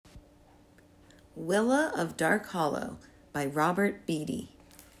Willa of Dark Hollow by Robert Beatty.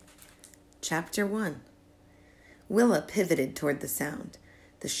 Chapter 1. Willa pivoted toward the sound.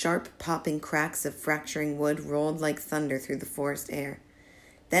 The sharp popping cracks of fracturing wood rolled like thunder through the forest air.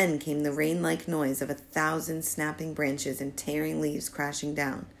 Then came the rain-like noise of 1,000 snapping branches and tearing leaves crashing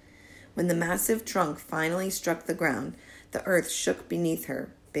down. When the massive trunk finally struck the ground, the earth shook beneath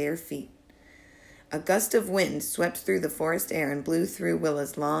her bare feet. A gust of wind swept through the forest air and blew through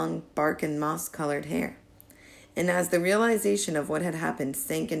Willa's long, bark and moss-colored hair. And as the realization of what had happened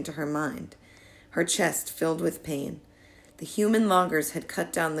sank into her mind, her chest filled with pain. The human loggers had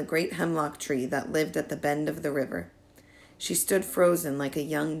cut down the great hemlock tree that lived at the bend of the river. She stood frozen like a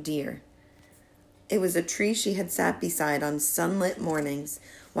young deer. It was a tree she had sat beside on sunlit mornings,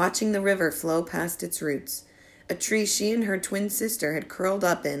 watching the river flow past its roots, a tree she and her twin sister had curled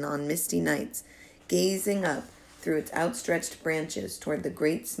up in on misty nights, gazing up through its outstretched branches toward the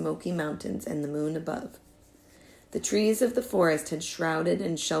great smoky mountains and the moon above. The trees of the forest had shrouded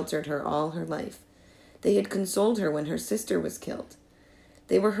and sheltered her all her life. They had consoled her when her sister was killed.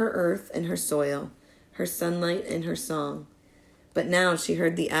 They were her earth and her soil, her sunlight and her song. But now she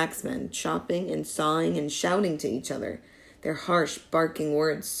heard the axemen chopping and sawing and shouting to each other, their harsh, barking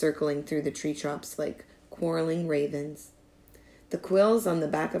words circling through the tree tops like quarreling ravens. The quills on the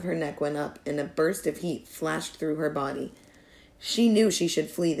back of her neck went up, and a burst of heat flashed through her body. She knew she should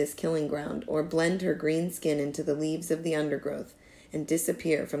flee this killing ground, or blend her green skin into the leaves of the undergrowth and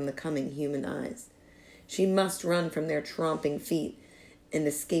disappear from the coming human eyes. She must run from their tromping feet and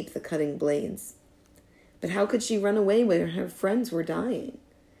escape the cutting blades. But how could she run away when her friends were dying?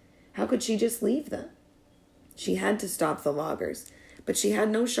 How could she just leave them? She had to stop the loggers, but she had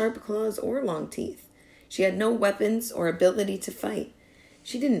no sharp claws or long teeth. She had no weapons or ability to fight.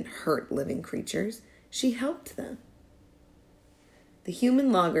 She didn't hurt living creatures. She helped them. The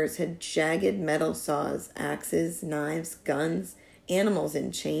human loggers had jagged metal saws, axes, knives, guns, animals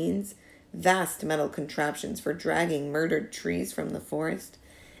in chains, vast metal contraptions for dragging murdered trees from the forest,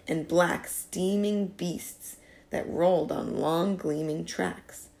 and black, steaming beasts that rolled on long, gleaming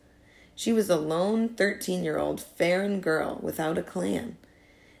tracks. She was a lone 13-year-old Farron girl without a clan.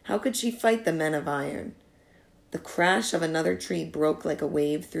 How could she fight the men of iron? The crash of another tree broke like a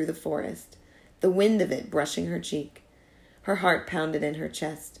wave through the forest, the wind of it brushing her cheek. Her heart pounded in her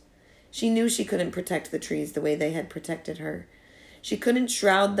chest. She knew she couldn't protect the trees the way they had protected her. She couldn't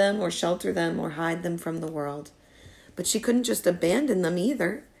shroud them or shelter them or hide them from the world. But she couldn't just abandon them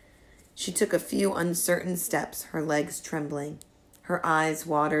either. She took a few uncertain steps, her legs trembling, her eyes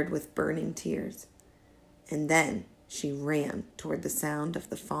watered with burning tears. And then she ran toward the sound of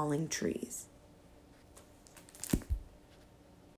the falling trees.